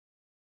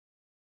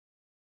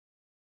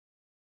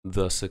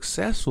The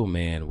successful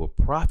man will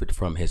profit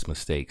from his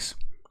mistakes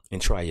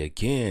and try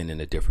again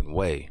in a different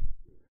way.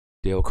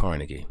 Dale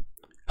Carnegie.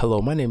 Hello,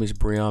 my name is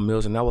Brehon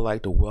Mills, and I would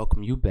like to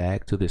welcome you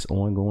back to this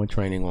ongoing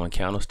training on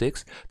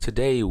candlesticks.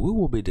 Today, we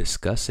will be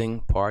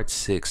discussing Part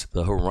 6,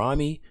 the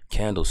Harami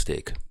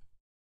Candlestick.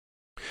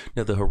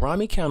 Now, the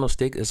Harami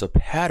candlestick is a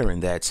pattern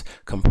that's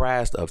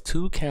comprised of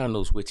two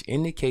candles, which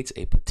indicates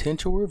a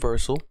potential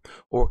reversal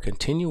or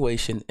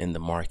continuation in the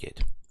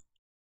market.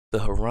 The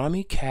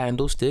Harami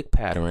candlestick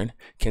pattern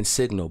can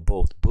signal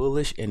both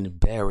bullish and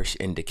bearish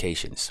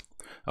indications.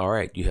 All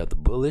right, you have the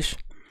bullish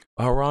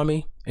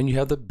Harami and you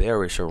have the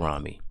bearish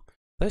Harami.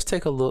 Let's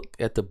take a look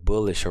at the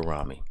bullish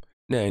Harami.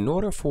 Now, in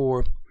order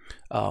for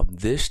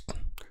this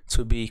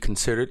to be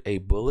considered a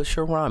bullish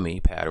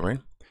Harami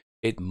pattern,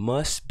 it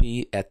must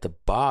be at the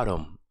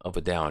bottom of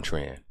a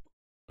downtrend.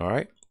 All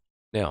right.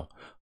 Now,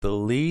 the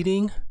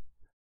leading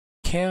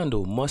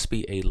candle must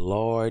be a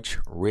large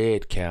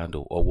red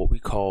candle, or what we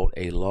call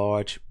a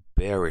large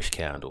bearish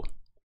candle.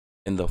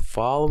 And the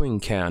following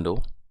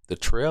candle, the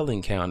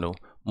trailing candle,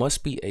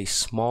 must be a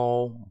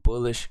small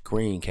bullish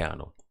green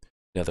candle.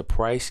 Now, the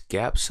price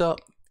gaps up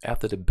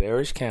after the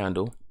bearish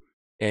candle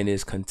and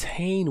is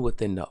contained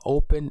within the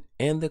open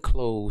and the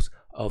close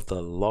of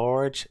the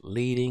large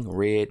leading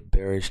red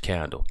bearish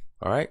candle.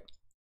 All right.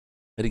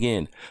 And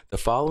again, the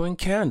following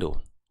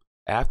candle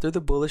after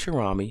the bullish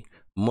Harami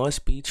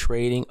must be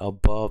trading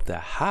above the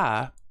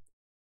high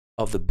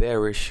of the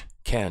bearish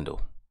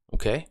candle.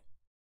 Okay,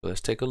 so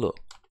let's take a look.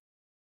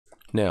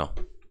 Now,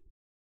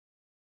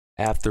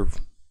 after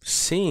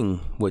seeing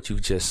what you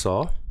just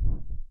saw,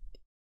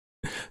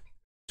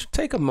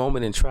 take a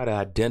moment and try to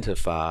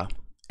identify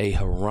a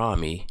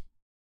Harami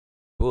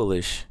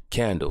bullish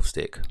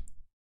candlestick.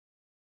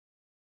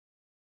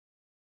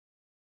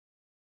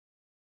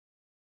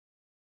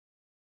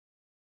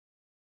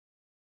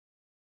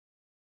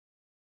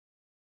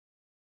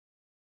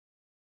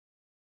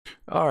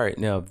 All right,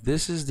 now if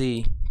this is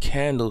the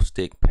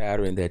candlestick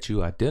pattern that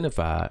you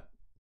identified,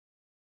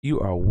 you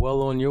are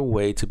well on your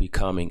way to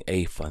becoming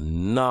a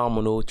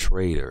phenomenal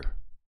trader.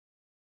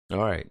 All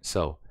right,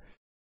 so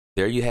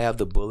there you have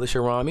the bullish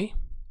Harami.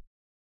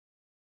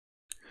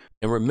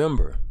 And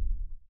remember,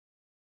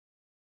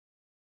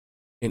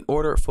 in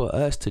order for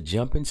us to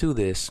jump into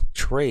this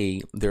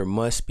trade, there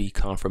must be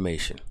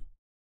confirmation.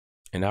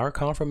 And our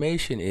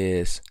confirmation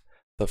is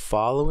the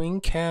following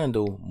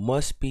candle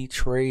must be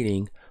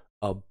trading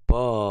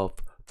above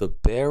the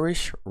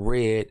bearish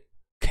red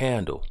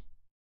candle.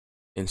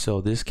 And so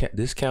this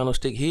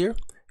candlestick here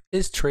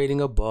is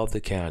trading above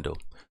the candle.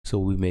 So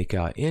we make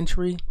our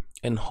entry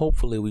and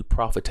hopefully we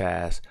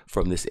profitize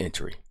from this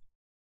entry.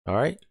 All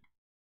right.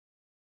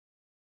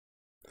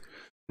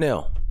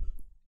 Now,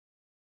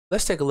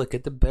 let's take a look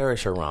at the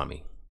bearish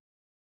Harami.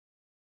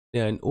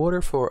 Now, in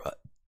order for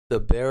the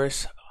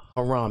bearish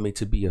Harami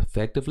to be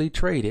effectively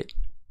traded,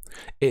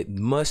 it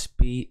must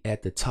be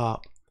at the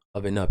top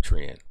of an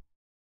uptrend.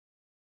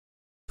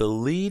 The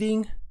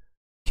leading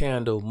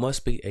candle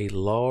must be a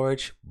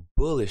large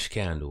bullish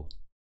candle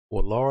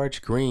or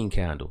large green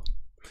candle.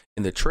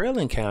 And the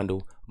trailing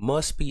candle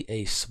must be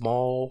a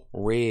small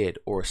red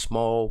or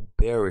small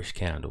bearish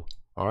candle.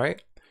 All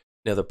right.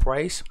 Now the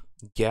price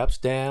gaps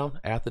down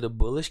after the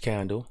bullish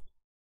candle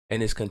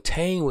and is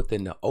contained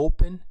within the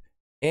open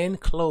and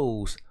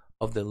close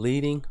of the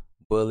leading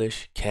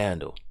bullish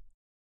candle.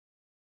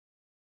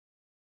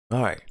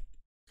 All right.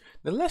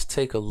 Now let's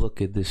take a look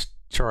at this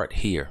chart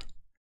here.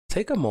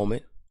 Take a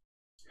moment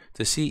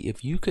to see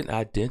if you can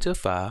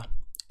identify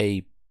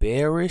a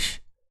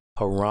bearish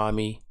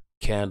Harami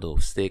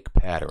candlestick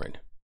pattern.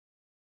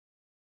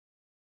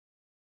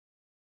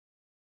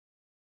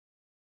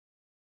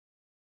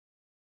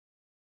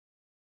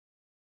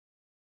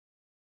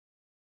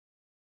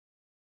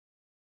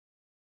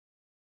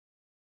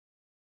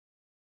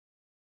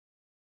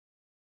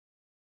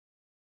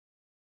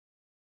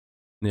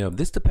 Now, if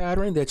this is the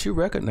pattern that you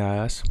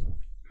recognize,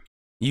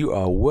 you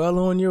are well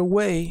on your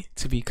way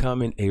to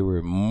becoming a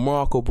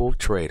remarkable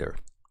trader.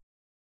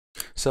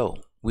 So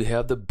we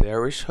have the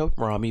bearish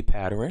Harami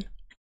pattern.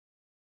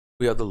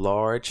 We have the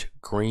large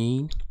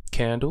green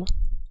candle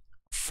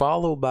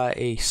followed by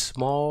a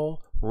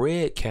small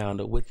red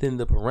candle within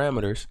the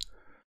parameters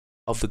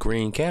of the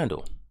green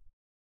candle.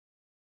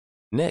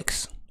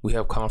 Next, we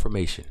have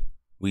confirmation.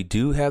 We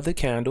do have the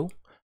candle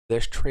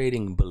that's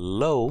trading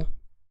below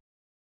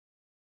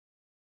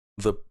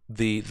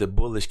the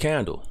bullish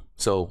candle.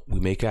 So we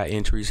make our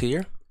entries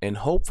here and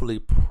hopefully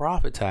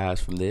profitize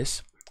from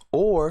this,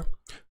 or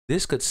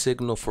this could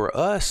signal for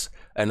us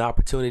an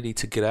opportunity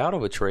to get out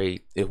of a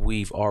trade if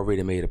we've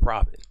already made a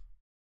profit.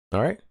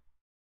 All right.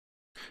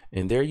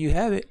 And there you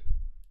have it.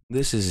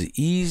 This is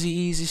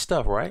easy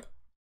stuff, right?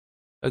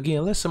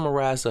 Again, let's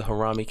summarize the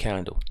Harami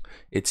candle.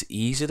 It's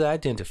easy to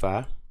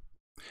identify,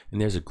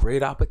 and there's a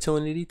great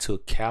opportunity to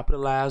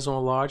capitalize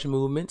on large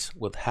movements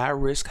with high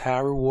risk, high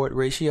reward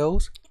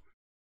ratios.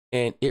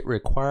 And it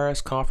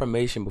requires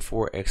confirmation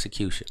before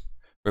execution.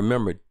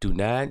 Remember, do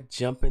not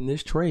jump in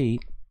this trade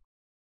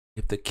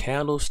if the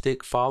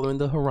candlestick following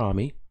the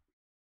Harami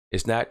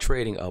It's not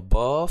trading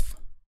above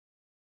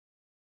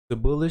the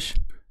bullish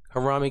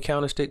Harami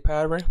candlestick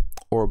pattern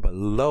or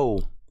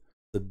below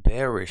the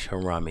bearish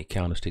Harami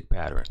candlestick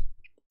pattern.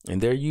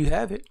 And there you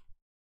have it.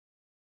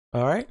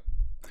 All right.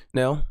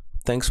 Now,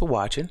 thanks for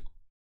watching.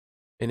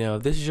 And now,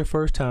 if this is your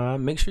first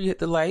time, make sure you hit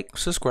the like,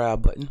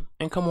 subscribe button,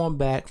 and come on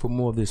back for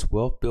more of this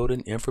wealth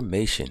building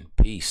information.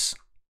 Peace.